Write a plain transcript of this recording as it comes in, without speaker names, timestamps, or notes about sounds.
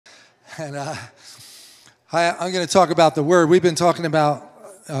And I'm going to talk about the Word. We've been talking about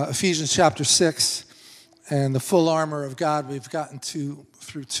Ephesians chapter 6 and the full armor of God. We've gotten through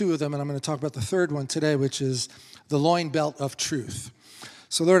two of them, and I'm going to talk about the third one today, which is the loin belt of truth.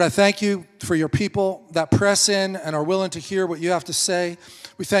 So, Lord, I thank you for your people that press in and are willing to hear what you have to say.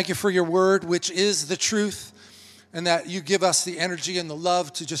 We thank you for your Word, which is the truth, and that you give us the energy and the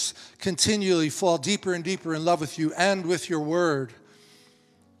love to just continually fall deeper and deeper in love with you and with your Word.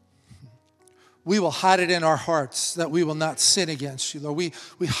 We will hide it in our hearts that we will not sin against you, Lord.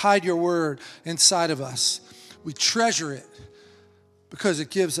 We hide your word inside of us. We treasure it because it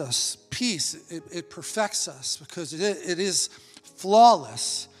gives us peace. It perfects us because it is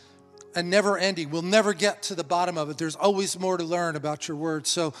flawless and never ending. We'll never get to the bottom of it. There's always more to learn about your word.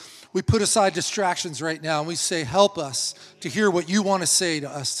 So we put aside distractions right now and we say, help us to hear what you want to say to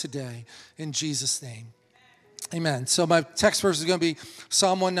us today in Jesus' name. Amen. So my text verse is going to be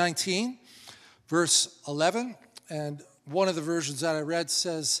Psalm 119. Verse 11, and one of the versions that I read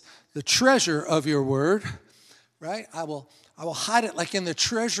says, the treasure of your word, right? I will hide it like in the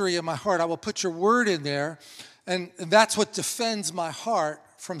treasury of my heart. I will put your word in there, and that's what defends my heart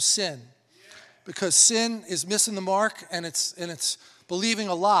from sin. Because sin is missing the mark, and it's believing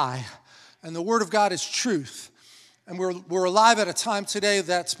a lie, and the word of God is truth. And we're alive at a time today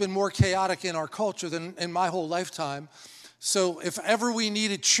that's been more chaotic in our culture than in my whole lifetime. So if ever we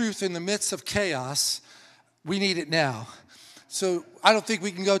needed truth in the midst of chaos, we need it now. So I don't think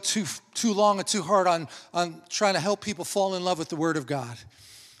we can go too long and too hard on trying to help people fall in love with the Word of God.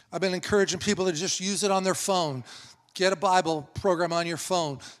 I've been encouraging people to just use it on their phone. Get a Bible program on your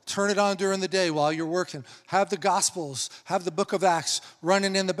phone. Turn it on during the day while you're working. Have the Gospels, have the book of Acts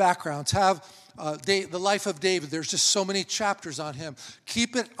running in the background. Have the life of David. There's just so many chapters on him.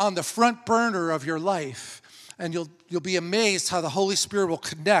 Keep it on the front burner of your life. And you'll be amazed how the Holy Spirit will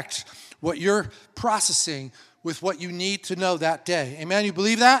connect what you're processing with what you need to know that day. Amen? You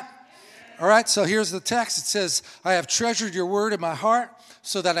believe that? All right, so here's the text. It says, I have treasured your word in my heart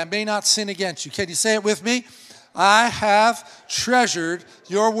so that I may not sin against you. Can you say it with me? I have treasured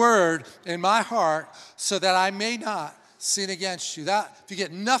your word in my heart so that I may not sin against you. That, if you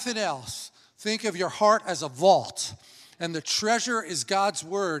get nothing else, think of your heart as a vault. And the treasure is God's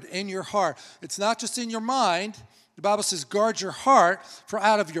word in your heart. It's not just in your mind. The Bible says, guard your heart, for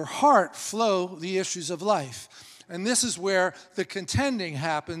out of your heart flow the issues of life. And this is where the contending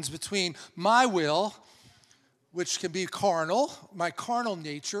happens between my will, which can be carnal, my carnal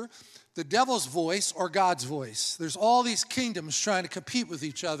nature, the devil's voice, or God's voice. There's all these kingdoms trying to compete with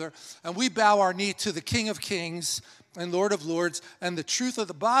each other, and we bow our knee to the King of Kings and Lord of Lords, and the truth of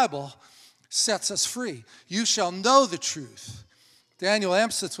the Bible sets us free. You shall know the truth. Daniel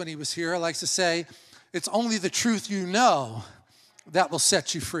Amstutz, when he was here, likes to say, it's only the truth you know that will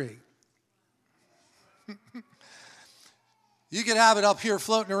set you free. You can have it up here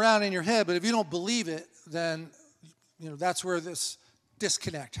floating around in your head, but if you don't believe it, then that's where this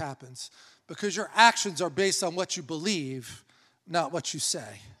disconnect happens. Because your actions are based on what you believe, not what you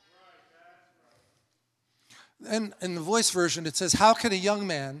say. And in the Voice version, it says, how can a young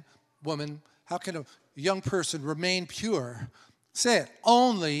man, woman, how can a young person remain pure? Say it,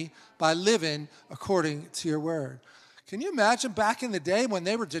 only by living according to your word. Can you imagine back in the day when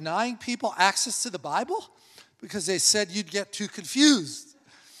they were denying people access to the Bible? Because they said you'd get too confused.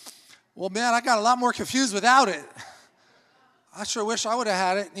 Well, man, I got a lot more confused without it. I sure wish I would have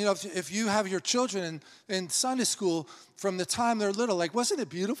had it. If you have your children in Sunday school from the time they're little, like, wasn't it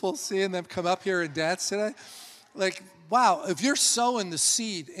beautiful seeing them come up here and dance today? Like, wow, if you're sowing the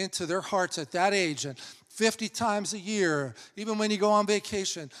seed into their hearts at that age and 50 times a year, even when you go on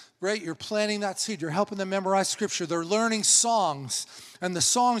vacation, right, you're planting that seed. You're helping them memorize Scripture. They're learning songs, and the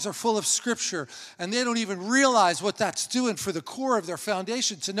songs are full of Scripture, and they don't even realize what that's doing for the core of their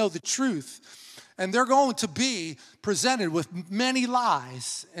foundation to know the truth. And they're going to be presented with many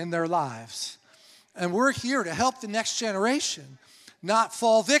lies in their lives. And we're here to help the next generation not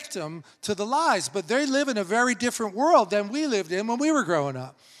fall victim to the lies, but they live in a very different world than we lived in when we were growing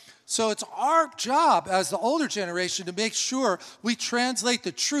up. So it's our job as the older generation to make sure we translate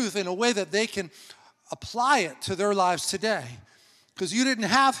the truth in a way that they can apply it to their lives today. Because you didn't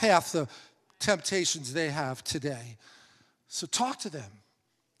have half the temptations they have today. So talk to them.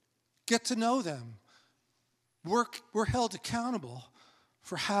 Get to know them. We're held accountable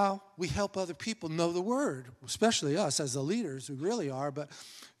for how we help other people know the word, especially us as the leaders, we really are. But,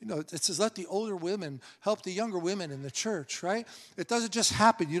 it says let the older women help the younger women in the church, right? It doesn't just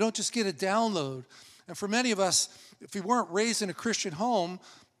happen. You don't just get a download. And for many of us, if we weren't raised in a Christian home,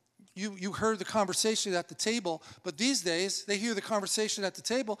 you heard the conversation at the table, but these days they hear the conversation at the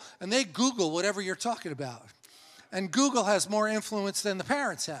table and they Google whatever you're talking about. And Google has more influence than the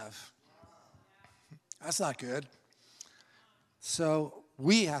parents have. That's not good. So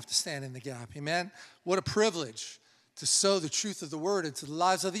we have to stand in the gap, amen? What a privilege to sow the truth of the word into the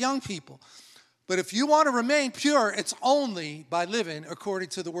lives of the young people. But if you want to remain pure, it's only by living according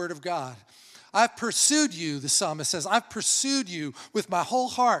to the word of God. I've pursued you, the psalmist says. I've pursued you with my whole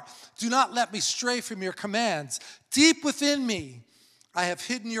heart. Do not let me stray from your commands. Deep within me, I have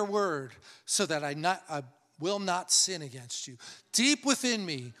hidden your word so that I will not sin against you. Deep within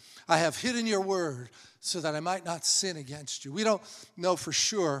me, I have hidden your word so that I might not sin against you. We don't know for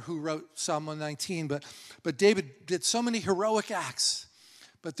sure who wrote Psalm 119, but David did so many heroic acts.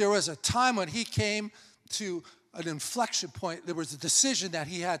 But there was a time when he came to an inflection point. There was a decision that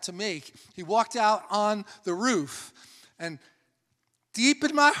he had to make. He walked out on the roof, and deep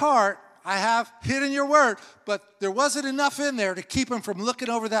in my heart, I have hidden your word. But there wasn't enough in there to keep him from looking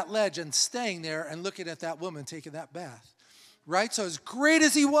over that ledge and staying there and looking at that woman taking that bath. Right? So as great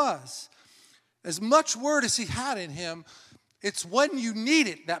as he was, as much word as he had in him, it's when you need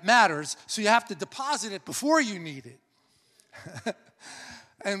it that matters. So you have to deposit it before you need it.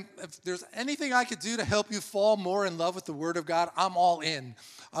 And if there's anything I could do to help you fall more in love with the Word of God, I'm all in.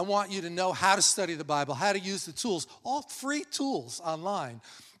 I want you to know how to study the Bible, how to use the tools, all free tools online.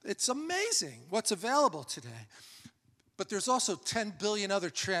 It's amazing what's available today. But there's also 10 billion other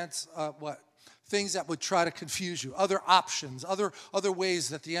things that would try to confuse you, other options, other ways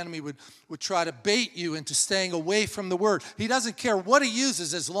that the enemy would try to bait you into staying away from the word. He doesn't care what he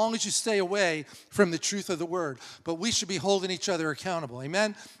uses as long as you stay away from the truth of the word. But we should be holding each other accountable.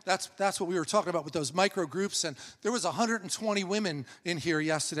 Amen? That's what we were talking about with those micro groups. And there was 120 women in here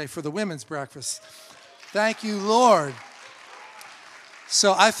yesterday for the women's breakfast. Thank you, Lord.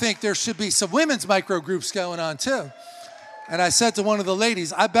 So I think there should be some women's micro groups going on too. And I said to one of the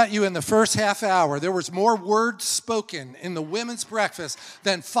ladies, I bet you in the first half hour, there was more words spoken in the women's breakfast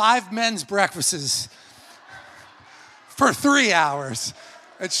than 5 men's breakfasts for 3 hours.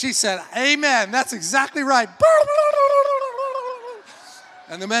 And she said, amen, that's exactly right.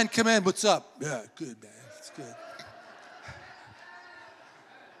 And the men come in, what's up? Yeah, good, man, it's good.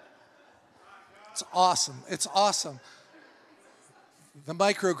 It's awesome, it's awesome. The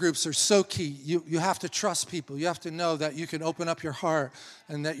micro groups are so key. You have to trust people. You have to know that you can open up your heart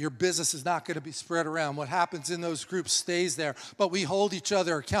and that your business is not going to be spread around. What happens in those groups stays there. But we hold each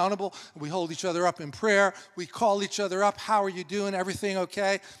other accountable. We hold each other up in prayer. We call each other up. How are you doing? Everything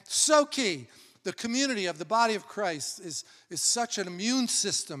okay? So key. The community of the body of Christ is such an immune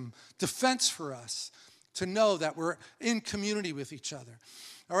system defense for us to know that we're in community with each other.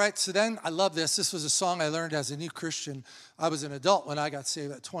 All right, so then I love this. This was a song I learned as a new Christian. I was an adult when I got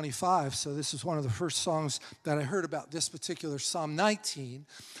saved at 25, so this is one of the first songs that I heard about this particular Psalm 19.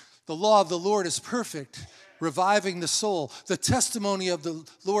 The law of the Lord is perfect, reviving the soul. The testimony of the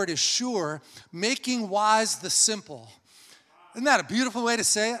Lord is sure, making wise the simple. Isn't that a beautiful way to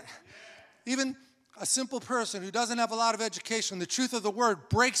say it? Even a simple person who doesn't have a lot of education, the truth of the word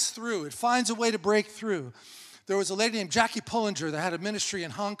breaks through. It finds a way to break through. There was a lady named Jackie Pullinger that had a ministry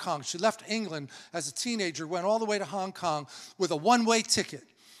in Hong Kong. She left England as a teenager, went all the way to Hong Kong with a one-way ticket.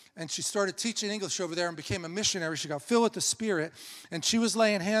 And she started teaching English over there and became a missionary. She got filled with the Spirit. And she was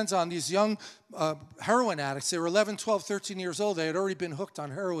laying hands on these young heroin addicts. They were 11, 12, 13 years old. They had already been hooked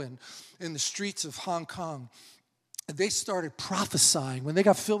on heroin in the streets of Hong Kong. And they started prophesying. When they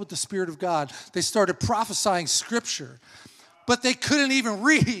got filled with the Spirit of God, they started prophesying Scripture. But they couldn't even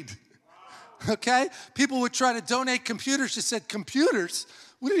read. Okay? People would try to donate computers. She said, computers?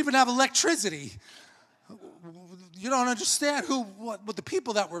 We didn't even have electricity. You don't understand what the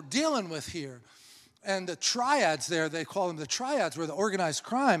people that we're dealing with here. And the triads there, they call them the triads, were the organized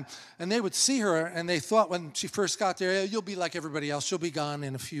crime. And they would see her, and they thought when she first got there, you'll be like everybody else. You'll be gone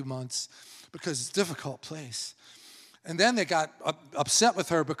in a few months because it's a difficult place. And then they got upset with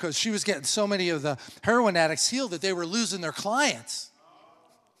her because she was getting so many of the heroin addicts healed that they were losing their clients.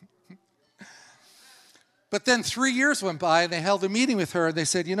 But then 3 years went by, and they held a meeting with her, and they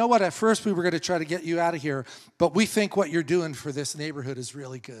said, you know what, at first we were going to try to get you out of here, but we think what you're doing for this neighborhood is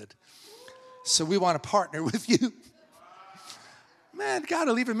really good. So we want to partner with you. Man, God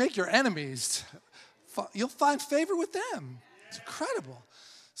will even make your enemies. You'll find favor with them. It's incredible.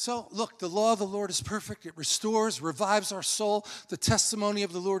 So, look, the law of the Lord is perfect. It restores, revives our soul. The testimony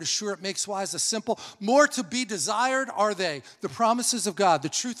of the Lord is sure. It makes wise the simple. More to be desired are they, the promises of God, the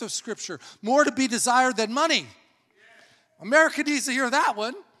truth of Scripture. More to be desired than money. America needs to hear that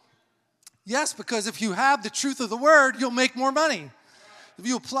one. Yes, because if you have the truth of the Word, you'll make more money. if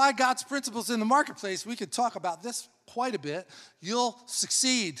you apply God's principles in the marketplace, we could talk about this quite a bit, you'll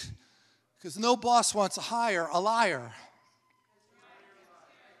succeed. Because no boss wants to hire a liar.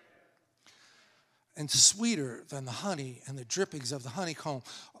 And sweeter than the honey and the drippings of the honeycomb.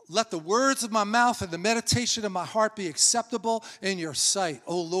 Let the words of my mouth and the meditation of my heart be acceptable in your sight,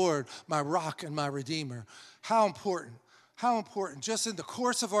 O Lord, my rock and my redeemer. How important. How important. Just in the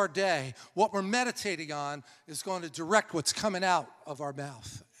course of our day, what we're meditating on is going to direct what's coming out of our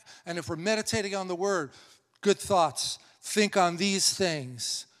mouth. And if we're meditating on the word, good thoughts, think on these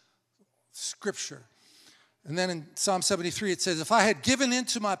things. Scripture. And then in Psalm 73, it says, if I had given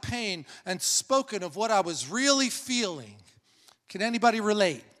into my pain and spoken of what I was really feeling, can anybody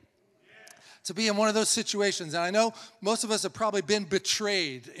relate? To be in one of those situations. And I know most of us have probably been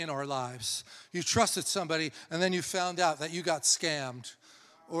betrayed in our lives. You trusted somebody, and then you found out that you got scammed.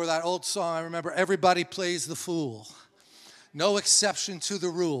 Or that old song, I remember, everybody plays the fool. No exception to the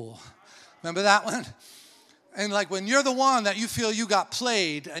rule. Remember that one? And like when you're the one that you feel you got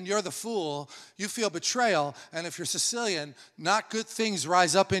played and you're the fool, you feel betrayal. And if you're Sicilian, not good things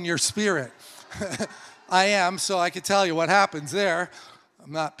rise up in your spirit. I am, so I can tell you what happens there.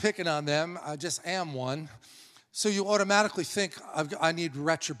 I'm not picking on them. I just am one. So you automatically think, I need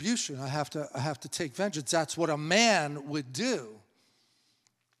retribution. I have to take vengeance. That's what a man would do.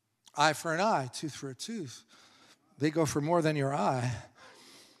 Eye for an eye, tooth for a tooth. They go for more than your eye.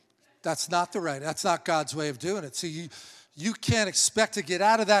 That's not God's way of doing it. So you can't expect to get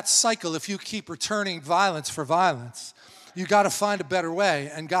out of that cycle if you keep returning violence for violence. You got to find a better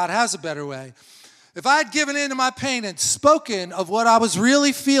way, and God has a better way. If I had given in to my pain and spoken of what I was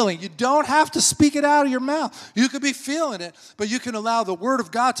really feeling, you don't have to speak it out of your mouth. You could be feeling it, but you can allow the word of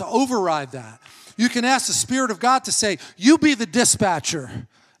God to override that. You can ask the Spirit of God to say, you be the dispatcher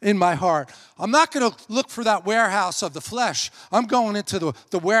in my heart. I'm not going to look for that warehouse of the flesh. I'm going into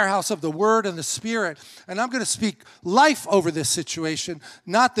the warehouse of the word and the Spirit, and I'm going to speak life over this situation,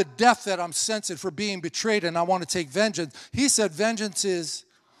 not the death that I'm sensing for being betrayed and I want to take vengeance. He said, vengeance is,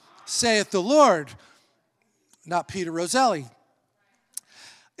 saith the Lord, not Peter Roselle.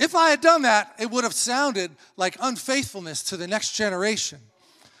 If I had done that, it would have sounded like unfaithfulness to the next generation.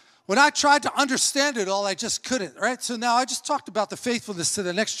 When I tried to understand it all, I just couldn't, right? So now I just talked about the faithfulness to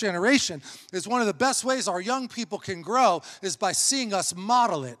the next generation. Is one of the best ways our young people can grow is by seeing us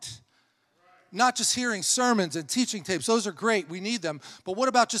model it. Not just hearing sermons and teaching tapes. Those are great. We need them. But what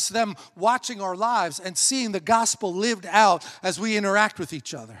about just them watching our lives and seeing the gospel lived out as we interact with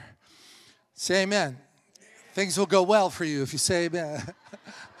each other? Say amen. Things will go well for you if you say amen.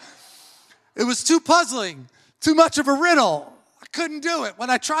 It was too puzzling, too much of a riddle. I couldn't do it.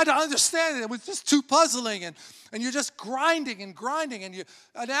 When I tried to understand it, it was just too puzzling. And you're just grinding and grinding. And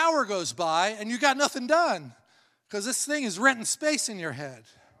an hour goes by and you got nothing done because this thing is renting space in your head.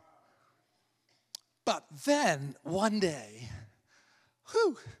 But then one day,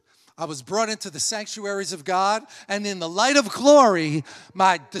 I was brought into the sanctuaries of God, and in the light of glory,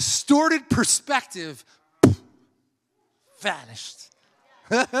 my distorted perspective vanished.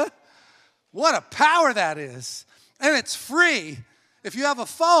 What a power that is. And it's free. If you have a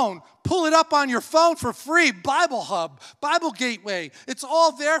phone, pull it up on your phone for free. Bible Hub, Bible Gateway, it's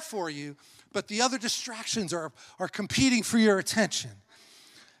all there for you. But the other distractions are competing for your attention.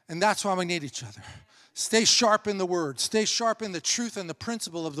 And that's why we need each other. Stay sharp in the word. Stay sharp in the truth and the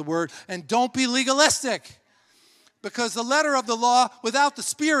principle of the word. And don't be legalistic. Because the letter of the law without the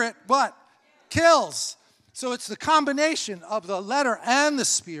spirit, what? Kills. So it's the combination of the letter and the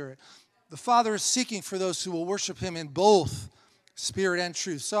spirit. The Father is seeking for those who will worship him in both spirit and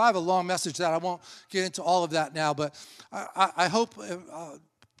truth. So I have a long message that I won't get into all of that now. But I hope I'll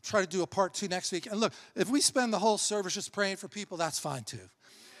try to do a part 2 next week. And look, if we spend the whole service just praying for people, that's fine too.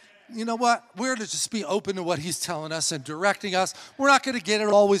 You know what? We're to just be open to what he's telling us and directing us. We're not going to get it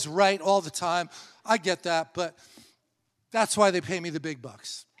always right all the time. I get that, but that's why they pay me the big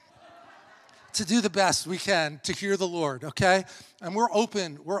bucks. To do the best we can to hear the Lord, okay? And we're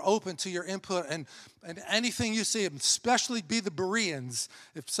open to your input and anything you say, especially be the Bereans.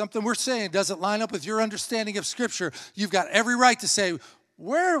 If something we're saying doesn't line up with your understanding of Scripture, you've got every right to say,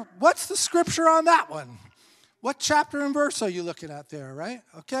 what's the Scripture on that one? What chapter and verse are you looking at there, right?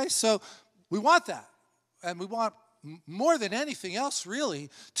 Okay, so we want that. And we want more than anything else, really,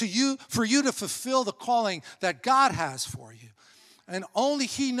 for you to fulfill the calling that God has for you. And only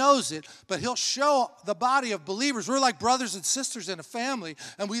he knows it, but he'll show the body of believers. We're like brothers and sisters in a family,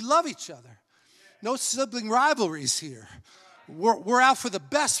 and we love each other. No sibling rivalries here. we're out for the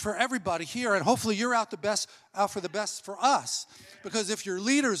best for everybody here, and hopefully you're out for the best for us. Because if your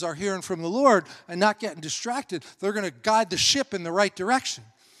leaders are hearing from the Lord and not getting distracted, they're going to guide the ship in the right direction.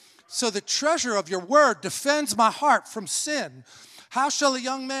 So the treasure of your word defends my heart from sin. How shall a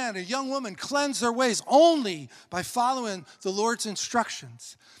young man, a young woman cleanse their ways? Only by following the Lord's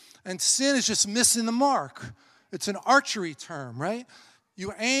instructions. And sin is just missing the mark. It's an archery term, right?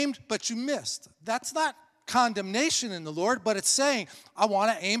 You aimed, but you missed. That's not condemnation in the Lord, but it's saying, I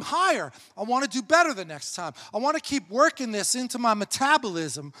want to aim higher. I want to do better the next time. I want to keep working this into my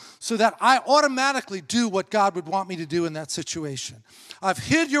metabolism so that I automatically do what God would want me to do in that situation. I've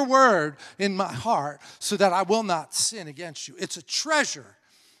hid your word in my heart so that I will not sin against you. It's a treasure,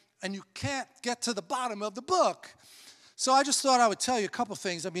 and you can't get to the bottom of the book. So I just thought I would tell you a couple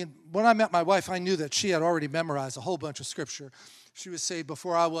things. I mean, when I met my wife, I knew that she had already memorized a whole bunch of scripture. She was saved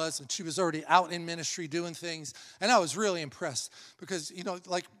before I was, and she was already out in ministry doing things. And I was really impressed because,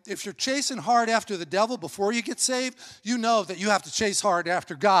 like if you're chasing hard after the devil before you get saved, you know that you have to chase hard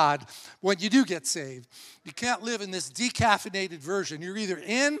after God when you do get saved. You can't live in this decaffeinated version. You're either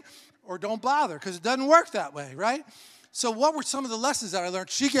in or don't bother because it doesn't work that way, right? So what were some of the lessons that I learned?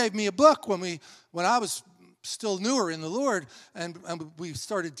 She gave me a book when I was still newer in the Lord, and we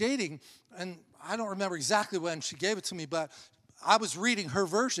started dating. And I don't remember exactly when she gave it to me, but I was reading her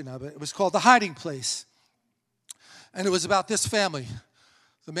version of it. It was called The Hiding Place. And it was about this family.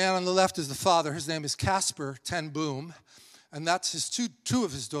 The man on the left is the father. His name is Casper Ten Boom. And that's his two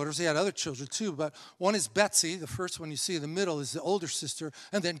of his daughters. He had other children too, but one is Betsy. The first one you see in the middle is the older sister.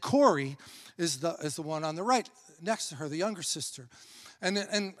 And then Corey is the one on the right next to her, the younger sister.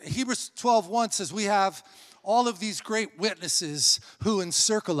 And Hebrews 12:1 says, we have all of these great witnesses who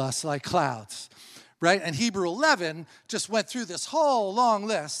encircle us like clouds, right? And Hebrew 11 just went through this whole long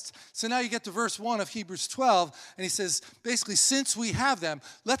list. So now you get to verse 1 of Hebrews 12, and he says, basically, since we have them,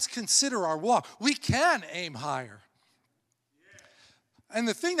 let's consider our walk. We can aim higher. And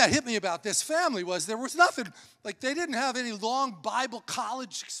the thing that hit me about this family was there was nothing, like they didn't have any long Bible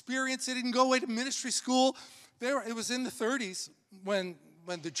college experience. They didn't go away to ministry school. It was in the 30s when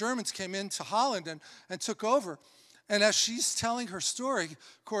the Germans came into Holland and took over. And as she's telling her story,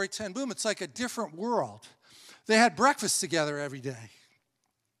 Corrie Ten Boom, it's like a different world. They had breakfast together every day.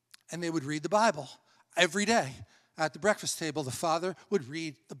 And they would read the Bible every day. At the breakfast table, the father would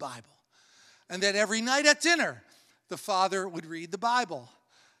read the Bible. And then every night at dinner, the father would read the Bible.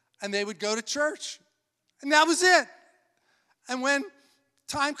 And they would go to church. And that was it. And when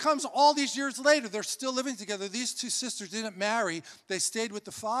time comes all these years later, they're still living together. These two sisters didn't marry. They stayed with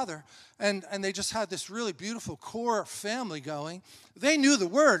the father, and they just had this really beautiful core family going. They knew the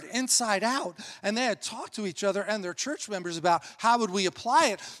word inside out, and they had talked to each other and their church members about how would we apply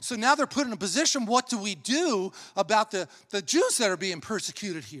it. So now they're put in a position, what do we do about the Jews that are being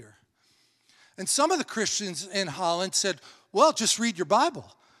persecuted here? And some of the Christians in Holland said, well, just read your Bible.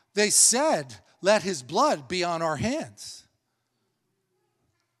 They said, let his blood be on our hands.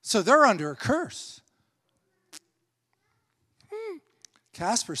 So they're under a curse.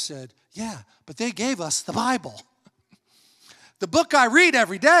 Casper said, yeah, but they gave us the Bible. The book I read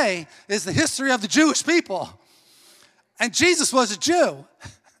every day is the history of the Jewish people. And Jesus was a Jew.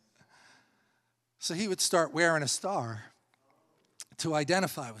 So he would start wearing a star to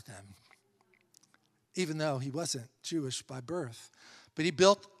identify with them, even though he wasn't Jewish by birth. But he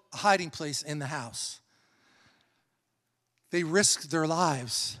built a hiding place in the house. They risked their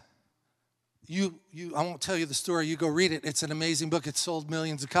lives. I won't tell you the story. You go read it. It's an amazing book. It sold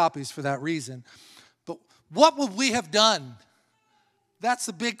millions of copies for that reason. But what would we have done? That's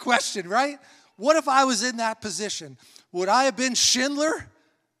the big question, right? What if I was in that position? Would I have been Schindler?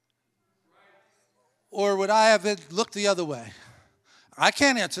 Or would I have looked the other way? I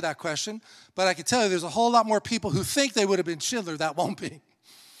can't answer that question, but I can tell you there's a whole lot more people who think they would have been Schindler that won't be.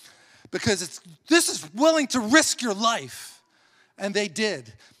 Because this is willing to risk your life. And they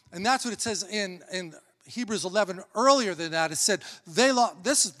did. And that's what it says in Hebrews 11. Earlier than that, it said, they're not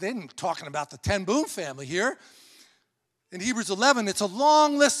talking about the Ten Boom family here. In Hebrews 11, it's a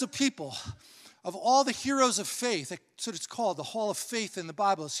long list of people, of all the heroes of faith. That's what it's called, the Hall of Faith in the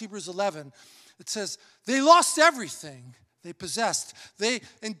Bible. It's Hebrews 11. It says, they lost everything they possessed. They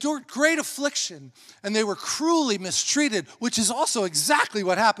endured great affliction, and they were cruelly mistreated, which is also exactly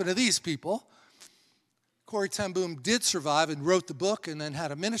what happened to these people. Corrie Ten Boom did survive and wrote the book and then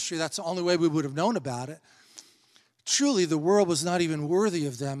had a ministry. That's the only way we would have known about it. Truly, the world was not even worthy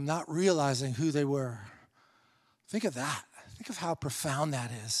of them, not realizing who they were. Think of that. Think of how profound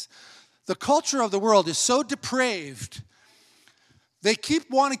that is. The culture of the world is so depraved They keep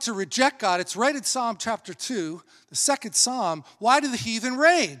wanting to reject God. It's right in Psalm chapter 2, the second Psalm. Why do the heathen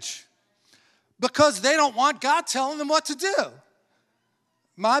rage? Because they don't want God telling them what to do.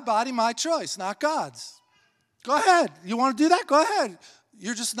 My body, my choice, not God's. Go ahead. You want to do that? Go ahead.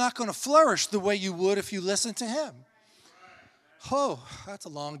 You're just not going to flourish the way you would if you listen to him. Oh, that's a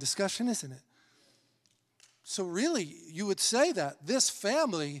long discussion, isn't it? So really, you would say that this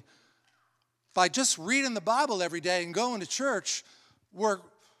family, by just reading the Bible every day and going to church, were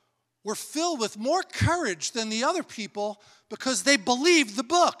filled with more courage than the other people because they believed the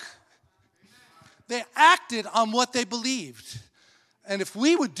book. They acted on what they believed. And if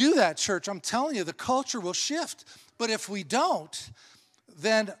we would do that, church, I'm telling you, the culture will shift. But if we don't,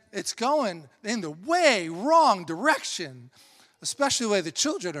 then it's going in the way wrong direction, especially the way the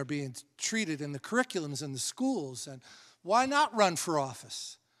children are being treated in the curriculums in the schools. And why not run for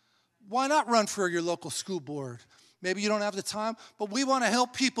office? Why not run for your local school board? Maybe you don't have the time, but we want to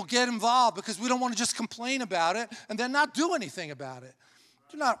help people get involved because we don't want to just complain about it and then not do anything about it.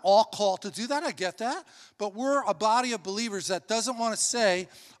 You're not all called to do that, I get that. But we're a body of believers that doesn't want to say,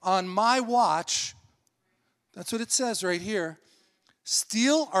 on my watch, that's what it says right here,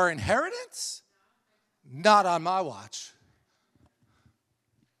 steal our inheritance? Not on my watch.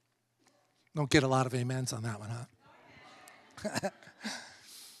 Don't get a lot of amens on that one, huh?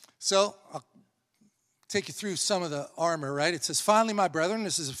 So, I'll take you through some of the armor, right? It says, finally, my brethren,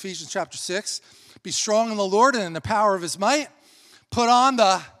 this is Ephesians chapter 6, be strong in the Lord and in the power of his might. Put on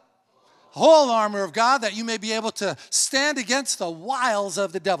the whole armor of God that you may be able to stand against the wiles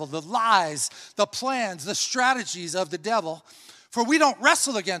of the devil, the lies, the plans, the strategies of the devil. For we don't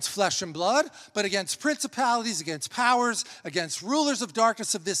wrestle against flesh and blood, but against principalities, against powers, against rulers of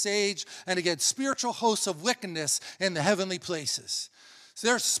darkness of this age, and against spiritual hosts of wickedness in the heavenly places. So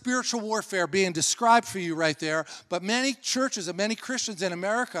there's spiritual warfare being described for you right there, but many churches and many Christians in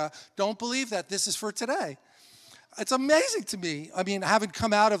America don't believe that this is for today. It's amazing to me. I mean, having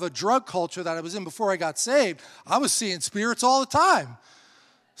come out of a drug culture that I was in before I got saved, I was seeing spirits all the time.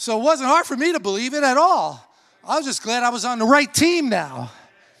 So it wasn't hard for me to believe it at all. I was just glad I was on the right team now.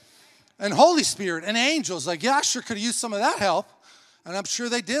 And Holy Spirit and angels, yeah, I sure could have used some of that help. And I'm sure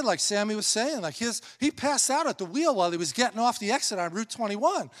they did, like Sammy was saying. He passed out at the wheel while he was getting off the exit on Route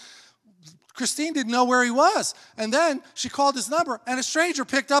 21. Christine didn't know where he was. And then she called his number, and a stranger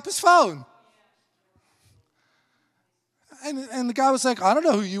picked up his phone. And the guy was like, I don't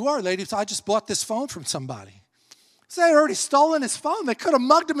know who you are, lady. I just bought this phone from somebody. So they had already stolen his phone. They could have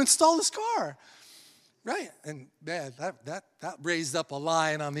mugged him and stole his car. Right? And man, that raised up a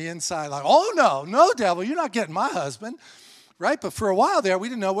lion on the inside. Like, oh, no, devil, you're not getting my husband. Right? But for a while there, we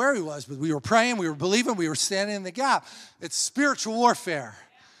didn't know where he was. But we were praying, we were believing, we were standing in the gap. It's spiritual warfare.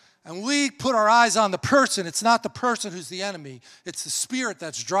 And we put our eyes on the person. It's not the person who's the enemy. It's the spirit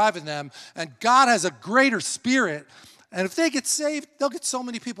that's driving them. And God has a greater spirit. And if they get saved, they'll get so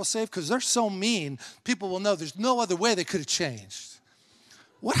many people saved because they're so mean, people will know there's no other way they could have changed.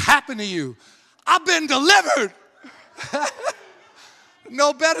 What happened to you? I've been delivered.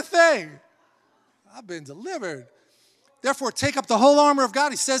 No better thing. I've been delivered. Therefore, take up the whole armor of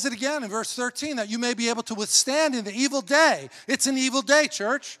God. He says it again in verse 13, that you may be able to withstand in the evil day. It's an evil day,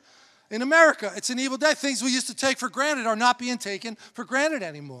 church. In America, it's an evil day. Things we used to take for granted are not being taken for granted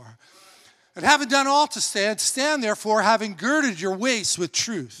anymore. And having done all to stand, stand therefore, having girded your waist with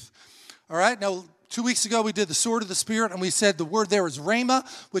truth. All right, now 2 weeks ago we did the sword of the Spirit, and we said the word there is rhema,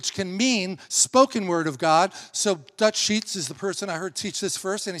 which can mean spoken word of God. So Dutch Sheets is the person I heard teach this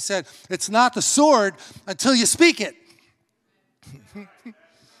first, and he said, it's not the sword until you speak it.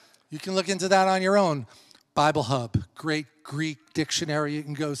 You can look into that on your own. Bible Hub, great Greek dictionary, you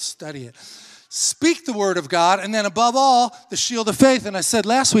can go study it. Speak the word of God, and then above all, the shield of faith. And I said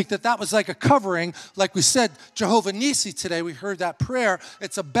last week that was like a covering, like we said, Jehovah Nissi today. We heard that prayer.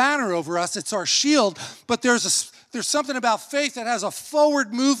 It's a banner over us. It's our shield. But there's something about faith that has a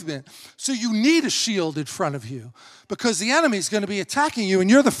forward movement. So you need a shield in front of you because the enemy is going to be attacking you, and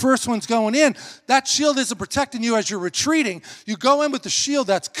you're the first ones going in. That shield isn't protecting you as you're retreating. You go in with the shield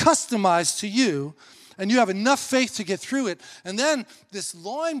that's customized to you, and you have enough faith to get through it. And then this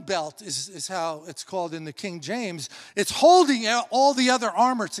loin belt is how it's called in the King James. It's holding all the other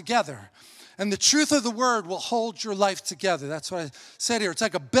armor together. And the truth of the word will hold your life together. That's what I said here. It's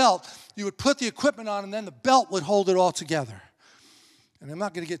like a belt. You would put the equipment on, and then the belt would hold it all together. And I'm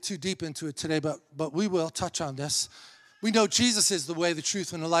not going to get too deep into it today, but we will touch on this. We know Jesus is the way, the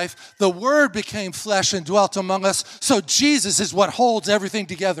truth, and the life. The word became flesh and dwelt among us. So Jesus is what holds everything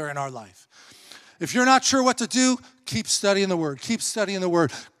together in our life. If you're not sure what to do, keep studying the word. Keep studying the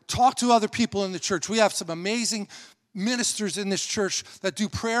word. Talk to other people in the church. We have some amazing ministers in this church that do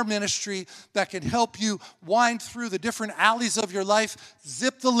prayer ministry that can help you wind through the different alleys of your life.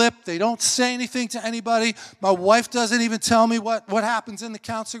 Zip the lip. They don't say anything to anybody. My wife doesn't even tell me what happens in the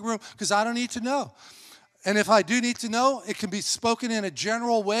counseling room because I don't need to know. And if I do need to know, it can be spoken in a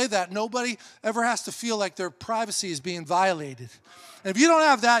general way that nobody ever has to feel like their privacy is being violated. And if you don't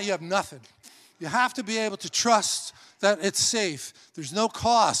have that, you have nothing. You have to be able to trust that it's safe. There's no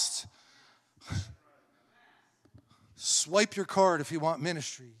cost. Swipe your card if you want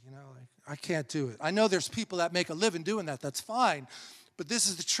ministry. I can't do it. I know there's people that make a living doing that. That's fine. But this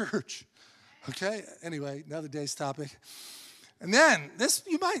is the church. Okay? Anyway, another day's topic. And then,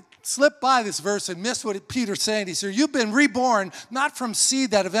 you might slip by this verse and miss what Peter's saying. He said, you've been reborn not from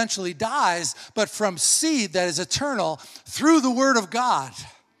seed that eventually dies, but from seed that is eternal through the word of God.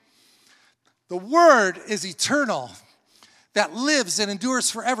 The word is eternal, that lives and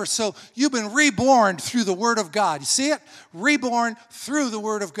endures forever. So you've been reborn through the word of God. You see it? Reborn through the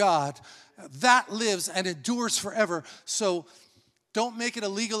word of God. That lives and endures forever. So don't make it a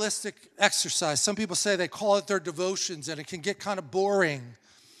legalistic exercise. Some people say they call it their devotions, and it can get kind of boring.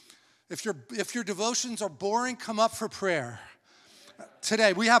 If your devotions are boring, come up for prayer.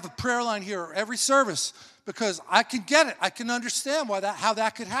 Today, we have a prayer line here every service because I can get it. I can understand how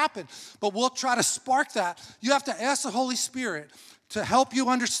that could happen. But we'll try to spark that. You have to ask the Holy Spirit to help you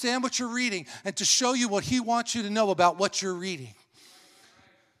understand what you're reading and to show you what he wants you to know about what you're reading.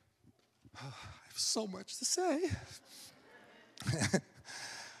 I have so much to say.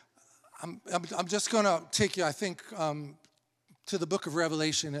 I'm just going to take you, I think, to the book of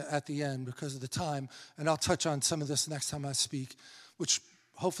Revelation at the end because of the time, and I'll touch on some of this next time I speak, which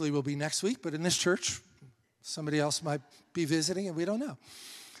hopefully will be next week, but in this church, somebody else might be visiting, and we don't know,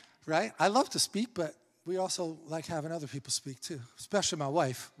 right? I love to speak, but we also like having other people speak too, especially my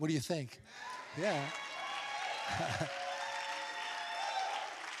wife. What do you think? Yeah.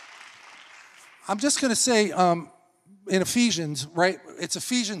 I'm just going to say, in Ephesians, right, it's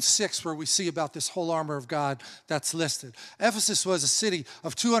Ephesians 6 where we see about this whole armor of God that's listed. Ephesus was a city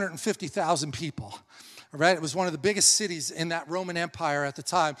of 250,000 people, all right? It was one of the biggest cities in that Roman Empire at the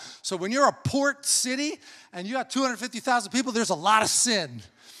time. So when you're a port city and you got 250,000 people, there's a lot of sin,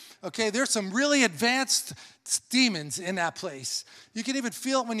 okay? There's some really advanced demons in that place. You can even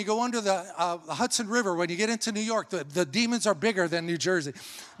feel it when you go under the Hudson River. When you get into New York, the demons are bigger than New Jersey.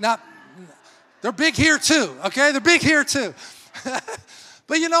 They're big here too, okay? They're big here too.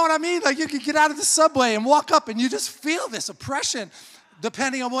 But you know what I mean? Like you can get out of the subway and walk up and you just feel this oppression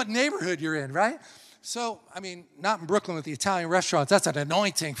depending on what neighborhood you're in, right? So, I mean, not in Brooklyn with the Italian restaurants. That's an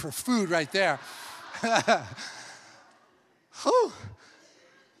anointing for food right there.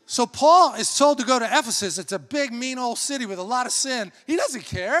 So Paul is told to go to Ephesus. It's a big, mean old city with a lot of sin. He doesn't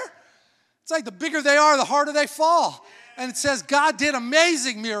care. It's like the bigger they are, the harder they fall. And it says God did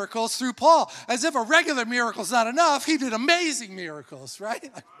amazing miracles through Paul. As if a regular miracle is not enough, he did amazing miracles, right?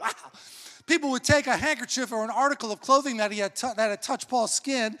 Like, wow. People would take a handkerchief or an article of clothing that had touched Paul's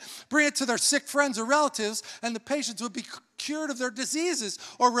skin, bring it to their sick friends or relatives, and the patients would be cured of their diseases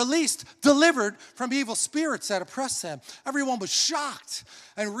or released, delivered from evil spirits that oppressed them. Everyone was shocked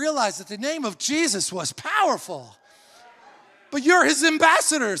and realized that the name of Jesus was powerful. But you're his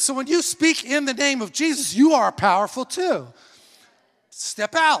ambassador. So when you speak in the name of Jesus, you are powerful too.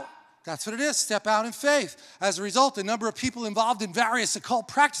 Step out. That's what it is. Step out in faith. As a result, a number of people involved in various occult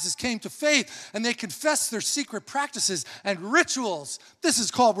practices came to faith, and they confessed their secret practices and rituals. This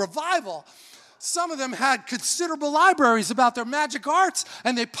is called revival. Some of them had considerable libraries about their magic arts,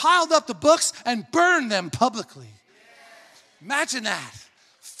 and they piled up the books and burned them publicly. Imagine that.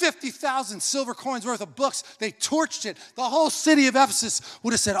 50,000 silver coins worth of books. They torched it. The whole city of Ephesus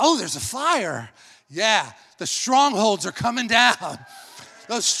would have said, oh, there's a fire. Yeah, the strongholds are coming down.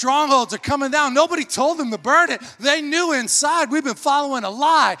 Those strongholds are coming down. Nobody told them to burn it. They knew inside, we've been following a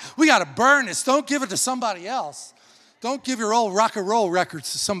lie. We got to burn this. Don't give it to somebody else. Don't give your old rock and roll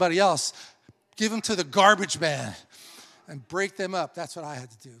records to somebody else. Give them to the garbage man and break them up. That's what I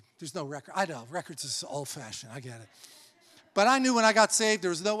had to do. There's no record. I know, records is old-fashioned. I get it. But I knew when I got saved, there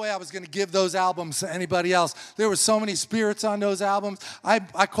was no way I was going to give those albums to anybody else. There were so many spirits on those albums. I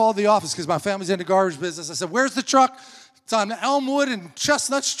called the office because my family's in the garbage business. I said, where's the truck? It's on Elmwood and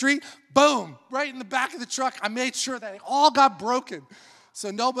Chestnut Street. Boom, right in the back of the truck. I made sure that it all got broken so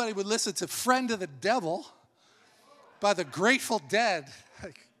nobody would listen to Friend of the Devil by the Grateful Dead.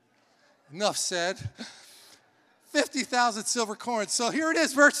 Enough said. 50,000 silver coins. So here it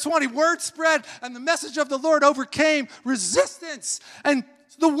is, verse 20. Word spread, and the message of the Lord overcame resistance, and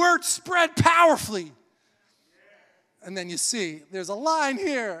the word spread powerfully. And then you see, there's a line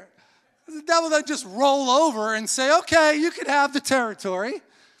here. The devil doesn't just roll over and say, okay, you can have the territory.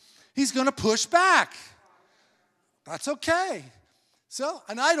 He's going to push back. That's okay. So,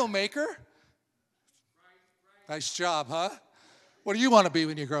 an idol maker. Nice job, huh? What do you want to be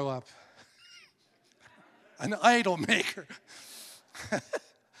when you grow up? An idol maker.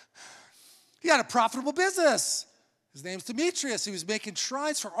 He had a profitable business. His name's Demetrius. He was making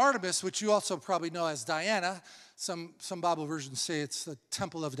shrines for Artemis, which you also probably know as Diana. Some Bible versions say it's the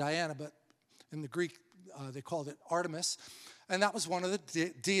temple of Diana, but in the Greek, they called it Artemis. And that was one of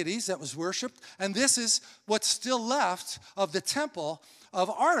the deities that was worshipped. And this is what's still left of the temple of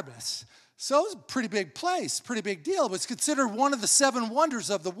Artemis. So it was a pretty big place, pretty big deal. It was considered one of the 7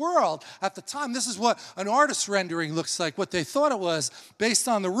 wonders of the world at the time. This is what an artist's rendering looks like, what they thought it was based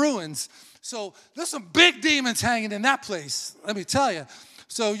on the ruins. So there's some big demons hanging in that place, let me tell you.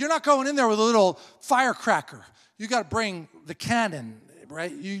 So you're not going in there with a little firecracker. You got to bring the cannon,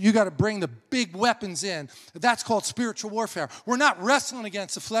 right? You got to bring the big weapons in. That's called spiritual warfare. We're not wrestling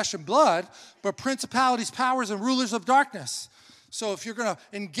against the flesh and blood, but principalities, powers, and rulers of darkness. So if you're going to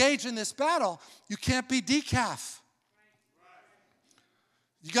engage in this battle, you can't be decaf.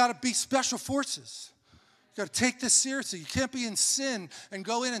 You got to be special forces. You got to take this seriously. You can't be in sin and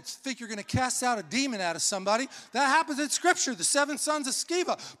go in and think you're going to cast out a demon out of somebody. That happens in Scripture. The 7 sons of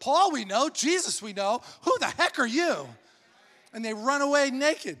Sceva. Paul we know. Jesus we know. Who the heck are you? And they run away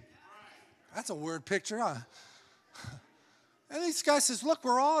naked. That's a word picture, huh? And this guy says, look,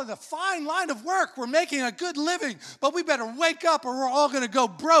 we're all in a fine line of work. We're making a good living, but we better wake up or we're all going to go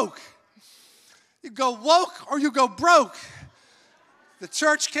broke. You go woke or you go broke. The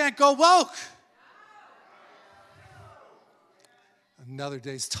church can't go woke. Another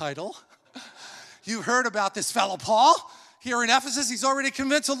day's title. You heard about this fellow Paul. Here in Ephesus, he's already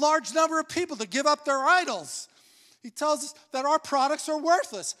convinced a large number of people to give up their idols. He tells us that our products are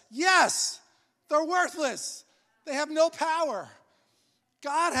worthless. Yes, they're worthless. They have no power.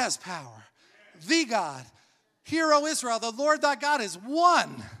 God has power. The God. Hear, O Israel, the Lord thy God is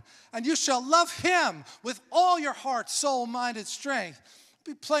one, and you shall love him with all your heart, soul, mind, and strength.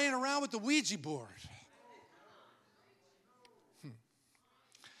 Be playing around with the Ouija board.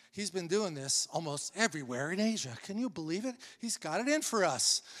 He's been doing this almost everywhere in Asia. Can you believe it? He's got it in for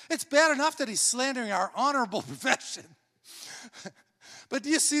us. It's bad enough that he's slandering our honorable profession. But do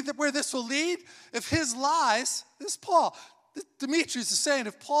you see that where this will lead? If his lies, this Paul, Demetrius is saying,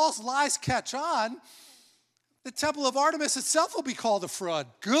 if Paul's lies catch on, the temple of Artemis itself will be called a fraud.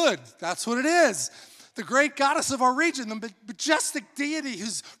 Good, that's what it is. The great goddess of our region, the majestic deity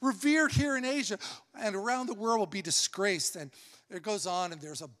who's revered here in Asia and around the world will be disgraced. And it goes on, and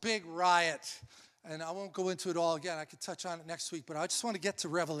there's a big riot. And I won't go into it all again. I could touch on it next week, but I just want to get to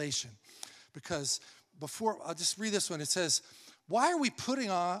Revelation. Because I'll just read this one. It says, why are we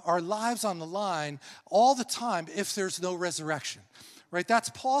putting our lives on the line all the time if there's no resurrection? Right? That's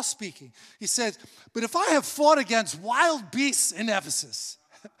Paul speaking. He says, but if I have fought against wild beasts in Ephesus.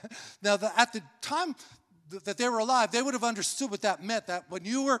 Now, at the time that they were alive, they would have understood what that meant, that when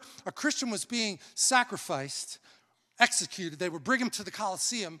a Christian was being sacrificed, executed, they would bring him to the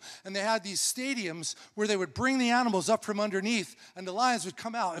Colosseum, and they had these stadiums where they would bring the animals up from underneath, and the lions would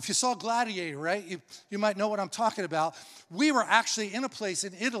come out. If you saw Gladiator, right, you might know what I'm talking about. We were actually in a place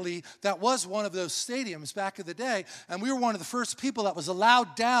in Italy that was one of those stadiums back in the day, and we were one of the first people that was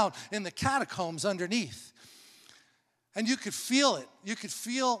allowed down in the catacombs underneath. And you could feel it. You could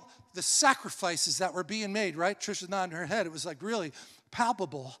feel the sacrifices that were being made, right? Trisha's nodding her head. It was like really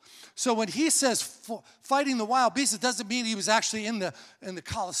palpable. So when he says fighting the wild beasts, it doesn't mean he was actually in the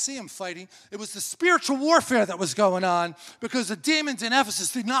Colosseum fighting. It was the spiritual warfare that was going on because the demons in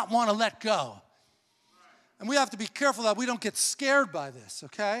Ephesus did not want to let go. And we have to be careful that we don't get scared by this,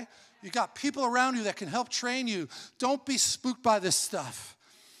 okay? You got people around you that can help train you. Don't be spooked by this stuff.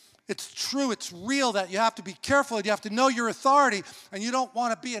 It's true, it's real that you have to be careful and you have to know your authority, and you don't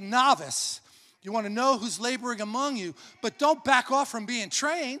want to be a novice. You want to know who's laboring among you, but don't back off from being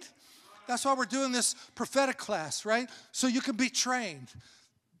trained. That's why we're doing this prophetic class, right? So you can be trained.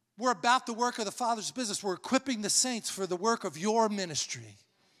 We're about the work of the Father's business. We're equipping the saints for the work of your ministry.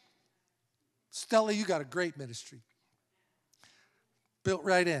 Stella, you got a great ministry. Built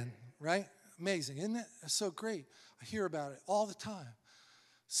right in, right? Amazing, isn't it? It's so great. I hear about it all the time.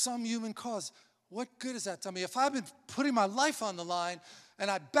 Some human cause. What good is that to me? If I've been putting my life on the line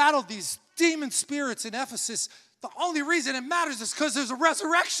and I battled these demon spirits in Ephesus, the only reason it matters is because there's a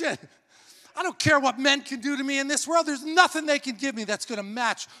resurrection. I don't care what men can do to me in this world. There's nothing they can give me that's going to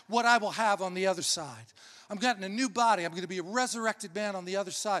match what I will have on the other side. I'm getting a new body. I'm going to be a resurrected man on the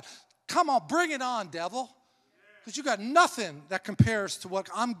other side. Come on, bring it on, devil. Because you got nothing that compares to what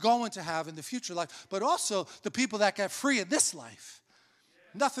I'm going to have in the future life, but also the people that got free in this life.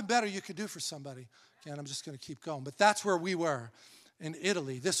 Nothing better you could do for somebody. Again, I'm just going to keep going. But that's where we were in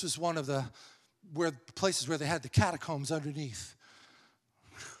Italy. This was one of the places where they had the catacombs underneath.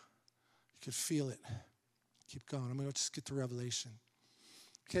 You could feel it. Keep going. I'm going to just get to Revelation.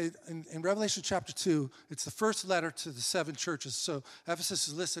 Okay, in Revelation chapter 2, it's the first letter to the 7 churches. So Ephesus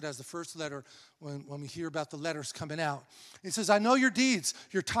is listed as the first letter when we hear about the letters coming out. It says, I know your deeds,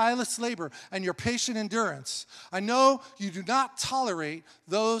 your tireless labor, and your patient endurance. I know you do not tolerate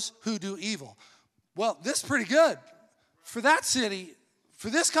those who do evil. Well, this is pretty good. For that city, for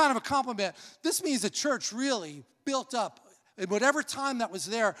this kind of a compliment, this means the church really built up in whatever time that was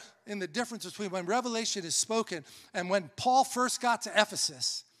there in the difference between when Revelation is spoken and when Paul first got to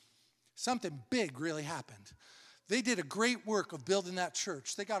Ephesus. Something big really happened. They did a great work of building that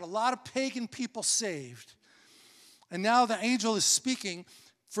church. They got a lot of pagan people saved. And now the angel is speaking,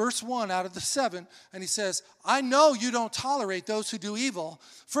 verse 1 out of the 7, and he says, I know you don't tolerate those who do evil.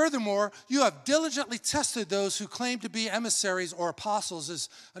 Furthermore, you have diligently tested those who claim to be emissaries or apostles is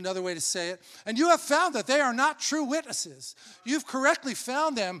another way to say it. And you have found that they are not true witnesses. You've correctly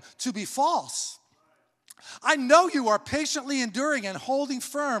found them to be false. I know you are patiently enduring and holding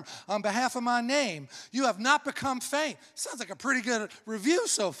firm on behalf of my name. You have not become faint. Sounds like a pretty good review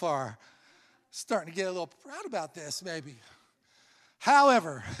so far. Starting to get a little proud about this, maybe.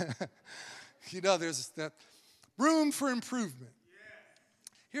 However, there's that room for improvement.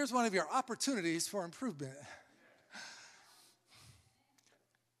 Here's one of your opportunities for improvement.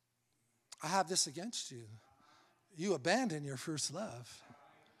 I have this against you. You abandon your first love.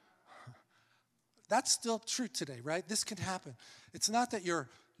 That's still true today, right? This can happen. It's not that you're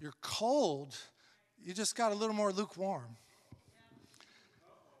cold. You just got a little more lukewarm.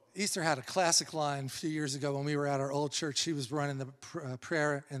 Easter had a classic line a few years ago when we were at our old church. She was running the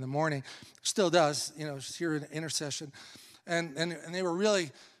prayer in the morning. Still does, she's here in intercession. And they were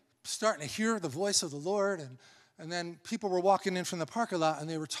really starting to hear the voice of the Lord. And then people were walking in from the parking lot and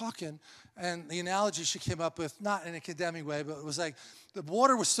they were talking. And the analogy she came up with, not in a condemning way, but it was like the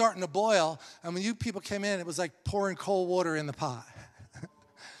water was starting to boil. And when you people came in, it was like pouring cold water in the pot.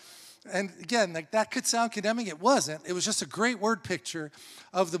 And again, like that could sound condemning. It wasn't. It was just a great word picture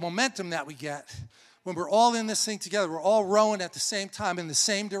of the momentum that we get when we're all in this thing together. We're all rowing at the same time in the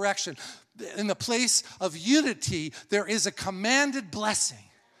same direction. In the place of unity, there is a commanded blessing.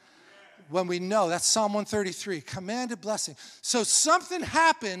 When we know, that's Psalm 133, commanded blessing. So something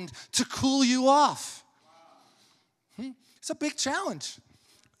happened to cool you off. It's a big challenge.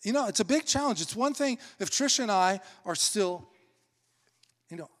 It's a big challenge. It's one thing if Trish and I are still,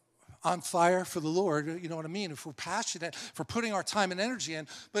 on fire for the Lord, you know what I mean? If we're passionate, if we're putting our time and energy in.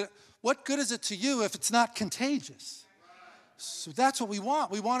 But what good is it to you if it's not contagious? So that's what we want.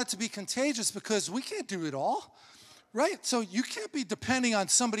 We want it to be contagious because we can't do it all, right? So you can't be depending on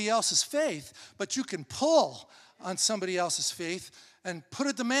somebody else's faith, but you can pull on somebody else's faith and put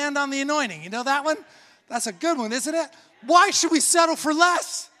a demand on the anointing. You know that one? That's a good one, isn't it? Why should we settle for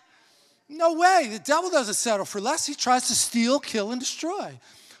less? No way. The devil doesn't settle for less. He tries to steal, kill, and destroy.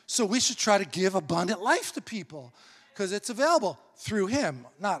 So we should try to give abundant life to people because it's available through him,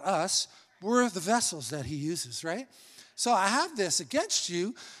 not us. We're the vessels that he uses, right? So I have this against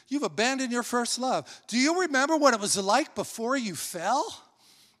you. You've abandoned your first love. Do you remember what it was like before you fell?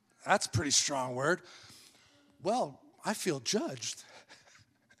 That's a pretty strong word. Well, I feel judged.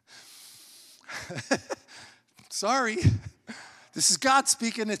 Sorry. This is God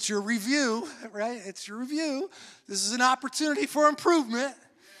speaking. It's your review, right? It's your review. This is an opportunity for improvement.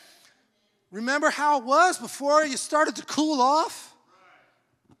 Remember how it was before you started to cool off?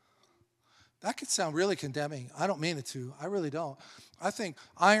 That could sound really condemning. I don't mean it to. I really don't. I think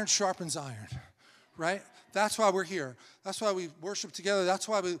iron sharpens iron, right? That's why we're here. That's why we worship together. That's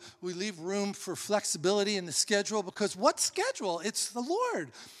why we leave room for flexibility in the schedule, because what schedule? It's the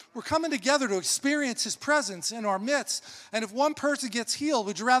Lord. We're coming together to experience his presence in our midst. And if one person gets healed,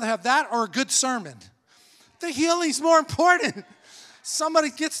 would you rather have that or a good sermon? The healing's more important. Somebody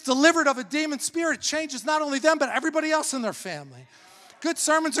gets delivered of a demon spirit, it changes not only them, but everybody else in their family. Good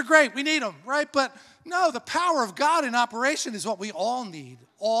sermons are great. We need them, right? But no, the power of God in operation is what we all need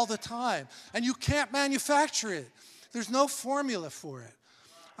all the time. And you can't manufacture it. There's no formula for it.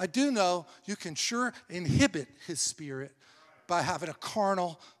 I do know you can sure inhibit his spirit by having a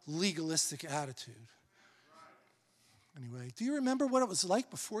carnal, legalistic attitude. Anyway, do you remember what it was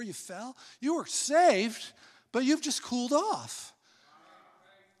like before you fell? You were saved, but you've just cooled off.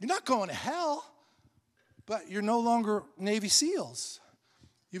 You're not going to hell, but you're no longer Navy SEALs.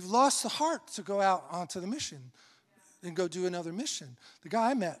 You've lost the heart to go out onto the mission and go do another mission. The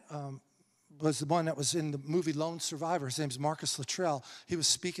guy I met was the one that was in the movie Lone Survivor. His name's Marcus Luttrell. He was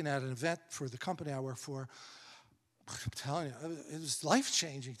speaking at an event for the company I work for. I'm telling you, it was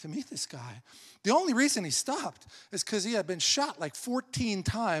life-changing to meet this guy. The only reason he stopped is because he had been shot like 14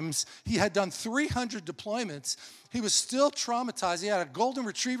 times. He had done 300 deployments. He was still traumatized. He had a golden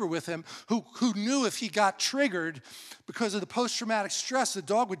retriever with him who knew if he got triggered because of the post-traumatic stress, the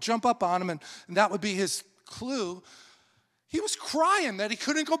dog would jump up on him, and that would be his clue. He was crying that he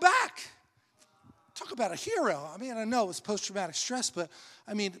couldn't go back. Talk about a hero. I mean, I know it was post-traumatic stress, but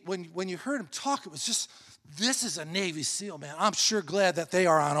I mean, when you heard him talk, it was just, this is a Navy SEAL, man. I'm sure glad that they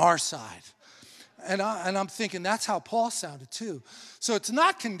are on our side. And I'm thinking that's how Paul sounded too. So it's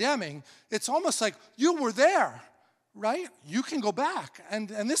not condemning. It's almost like you were there, right? You can go back. And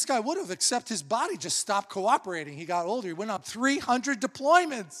this guy would have, except his body just stopped cooperating. He got older. He went on 300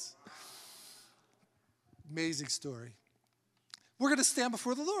 deployments. Amazing story. We're going to stand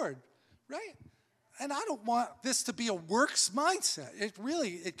before the Lord, right? And I don't want this to be a works mindset.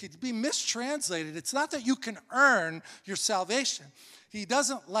 It could be mistranslated. It's not that you can earn your salvation. He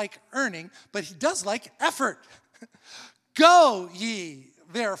doesn't like earning, but he does like effort. Go ye,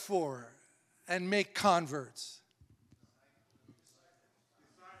 therefore, and make converts.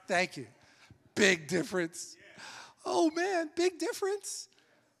 Thank you. Big difference. Oh, man, big difference.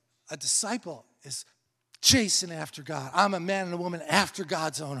 A disciple is chasing after God. I'm a man and a woman after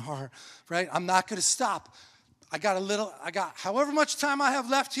God's own heart, right? I'm not going to stop. I got however much time I have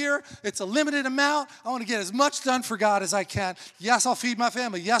left here. It's a limited amount. I want to get as much done for God as I can. Yes, I'll feed my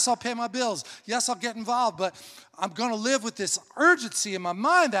family. Yes, I'll pay my bills. Yes, I'll get involved. But I'm going to live with this urgency in my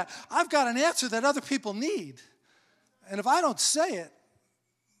mind that I've got an answer that other people need. And if I don't say it,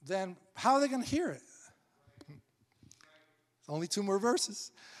 then how are they going to hear it? Only 2 more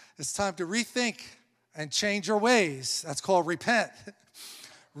verses. It's time to rethink and change your ways. That's called repent.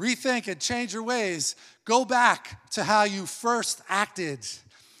 Rethink and change your ways. Go back to how you first acted.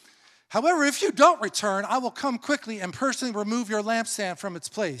 However, if you don't return, I will come quickly and personally remove your lampstand from its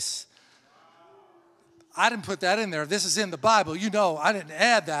place. I didn't put that in there. This is in the Bible. You know, I didn't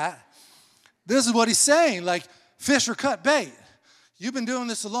add that. This is what he's saying, like fish or cut bait. You've been doing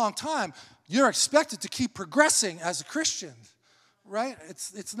this a long time. You're expected to keep progressing as a Christian. Right?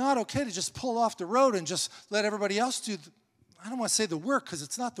 It's not okay to just pull off the road and just let everybody else do, I don't want to say the work because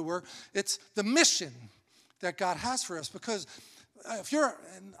it's not the work. It's the mission that God has for us. Because if you're,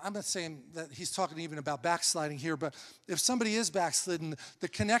 and I'm not saying that he's talking even about backsliding here, but if somebody is backslidden, the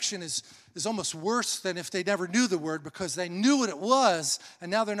connection is almost worse than if they never knew the word because they knew what it was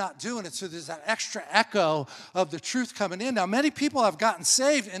and now they're not doing it. So there's that extra echo of the truth coming in. Now, many people have gotten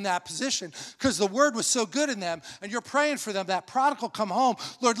saved in that position because the word was so good in them and you're praying for them, that prodigal come home.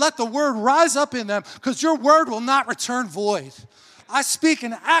 Lord, let the word rise up in them because your word will not return void. I speak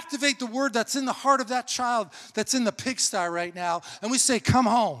and activate the word that's in the heart of that child that's in the pigsty right now. And we say, come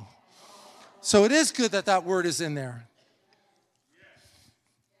home. So it is good that that word is in there.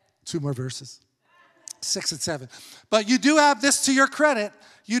 2 more verses. 6 and 7. But you do have this to your credit.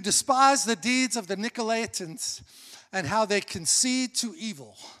 You despise the deeds of the Nicolaitans and how they concede to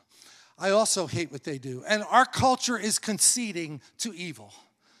evil. I also hate what they do. And our culture is conceding to evil.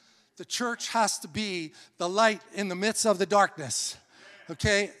 The church has to be the light in the midst of the darkness.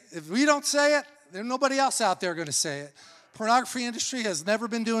 Okay? If we don't say it, there's nobody else out there going to say it. Pornography industry has never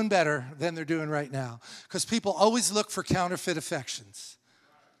been doing better than they're doing right now because people always look for counterfeit affections.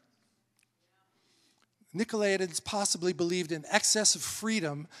 Nicolaitans possibly believed in excessive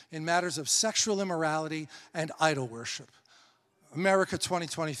freedom in matters of sexual immorality and idol worship. America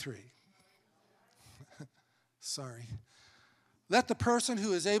 2023. Sorry. Let the person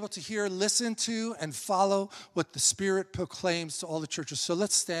who is able to hear listen to and follow what the Spirit proclaims to all the churches. So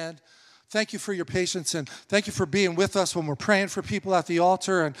let's stand. Thank you for your patience and thank you for being with us when we're praying for people at the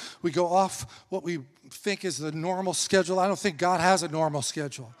altar and we go off what we think is the normal schedule. I don't think God has a normal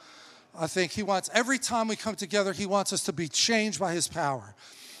schedule. I think he wants, every time we come together, he wants us to be changed by his power.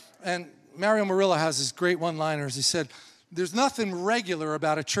 And Mario Murillo has his great one-liners. He said, there's nothing regular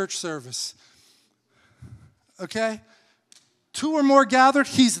about a church service. Okay? 2 or more gathered,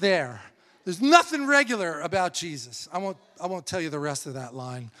 he's there. There's nothing regular about Jesus. I won't tell you the rest of that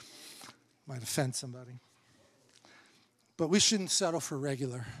line. Might offend somebody. But we shouldn't settle for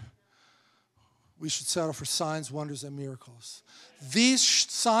regular. We should settle for signs, wonders, and miracles. These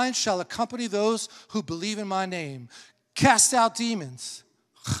signs shall accompany those who believe in my name. Cast out demons.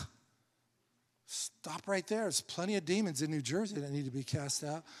 Stop right there. There's plenty of demons in New Jersey that need to be cast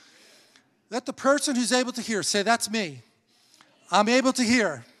out. Let the person who's able to hear say, that's me. I'm able to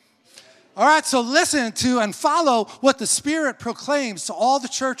hear. All right, so listen to and follow what the Spirit proclaims to all the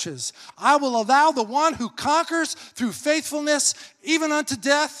churches. I will allow the one who conquers through faithfulness, even unto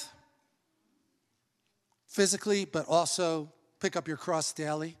death, physically, but also pick up your cross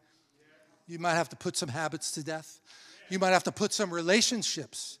daily. You might have to put some habits to death. You might have to put some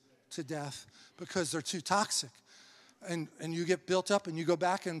relationships to death because they're too toxic. And you get built up and you go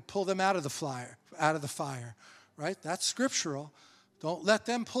back and pull them out of the fire, right? That's scriptural. Don't let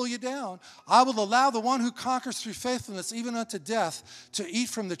them pull you down. I will allow the one who conquers through faithfulness, even unto death, to eat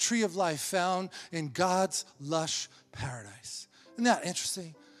from the tree of life found in God's lush paradise. Isn't that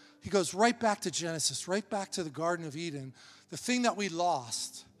interesting? He goes right back to Genesis, right back to the Garden of Eden, the thing that we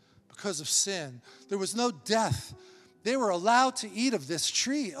lost because of sin. There was no death. They were allowed to eat of this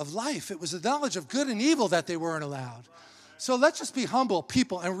tree of life. It was the knowledge of good and evil that they weren't allowed. So let's just be humble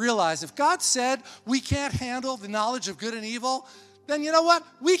people and realize if God said we can't handle the knowledge of good and evil, then you know what?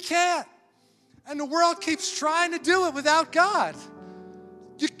 We can't. And the world keeps trying to do it without God.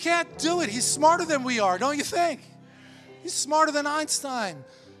 You can't do it. He's smarter than we are, don't you think? He's smarter than Einstein.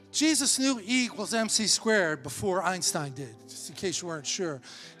 Jesus knew E equals MC squared before Einstein did, just in case you weren't sure.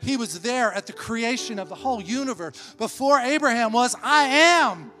 He was there at the creation of the whole universe. Before Abraham was, I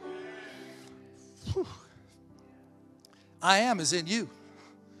am. Whew. I am is in you.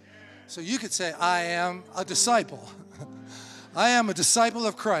 So you could say, I am a disciple. I am a disciple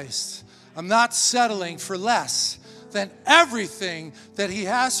of Christ. I'm not settling for less than everything that he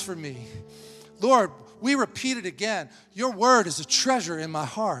has for me. Lord, we repeat it again. Your word is a treasure in my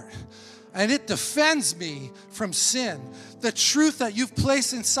heart, and it defends me from sin. The truth that you've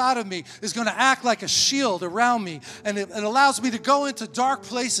placed inside of me is going to act like a shield around me, and it allows me to go into dark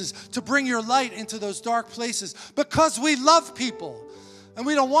places, to bring your light into those dark places, because we love people. And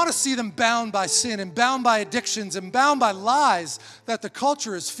we don't want to see them bound by sin and bound by addictions and bound by lies that the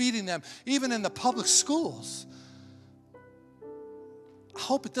culture is feeding them, even in the public schools. I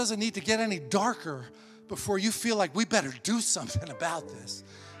hope it doesn't need to get any darker before you feel like we better do something about this.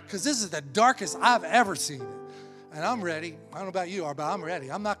 Because this is the darkest I've ever seen it. And I'm ready. I don't know about you, but I'm ready.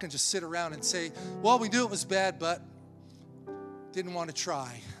 I'm not going to just sit around and say, well, we knew it was bad, but didn't want to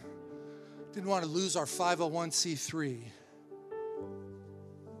try. Didn't want to lose our 501c3.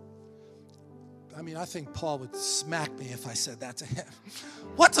 I mean, I think Paul would smack me if I said that to him.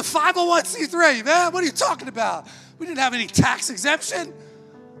 What's a 501c3, man? What are you talking about? We didn't have any tax exemption.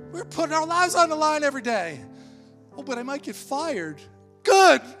 We were putting our lives on the line every day. Oh, but I might get fired.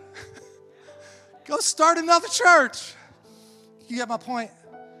 Good. Go start another church. You get my point?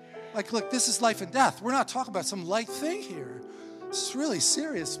 Like, look, this is life and death. We're not talking about some light thing here. It's really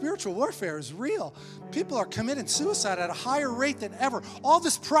serious. Spiritual warfare is real. People are committing suicide at a higher rate than ever. All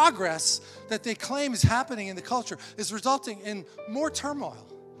this progress that they claim is happening in the culture is resulting in more turmoil.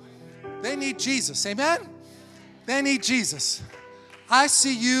 They need Jesus. Amen? They need Jesus. I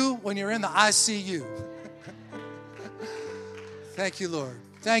see you when you're in the ICU. Thank you, Lord.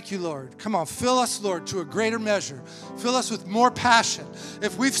 Thank you, Lord. Come on, fill us, Lord, to a greater measure. Fill us with more passion.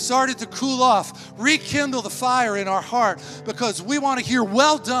 If we've started to cool off, rekindle the fire in our heart, because we want to hear,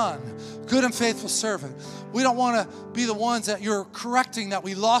 well done, good and faithful servant. We don't want to be the ones that you're correcting that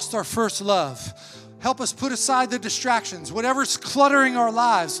we lost our first love. Help us put aside the distractions, whatever's cluttering our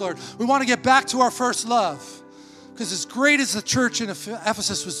lives, Lord. We want to get back to our first love. Because as great as the church in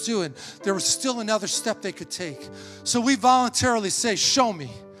Ephesus was doing, there was still another step they could take. So we voluntarily say, show me.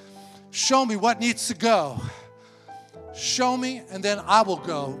 Show me what needs to go. Show me, and then I will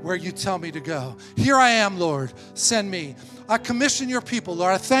go where you tell me to go. Here I am, Lord. Send me. I commission your people,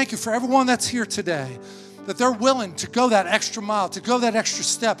 Lord. I thank you for everyone that's here today, that they're willing to go that extra mile, to go that extra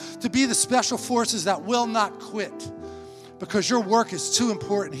step, to be the special forces that will not quit. Because your work is too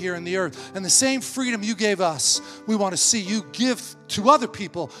important here in the earth. And the same freedom you gave us, we want to see you give to other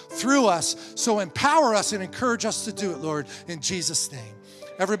people through us. So empower us and encourage us to do it, Lord, in Jesus' name.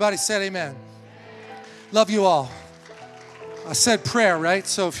 Everybody said amen. Love you all. I said prayer, right?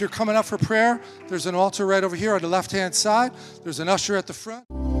 So if you're coming up for prayer, there's an altar right over here on the left-hand side. There's an usher at the front.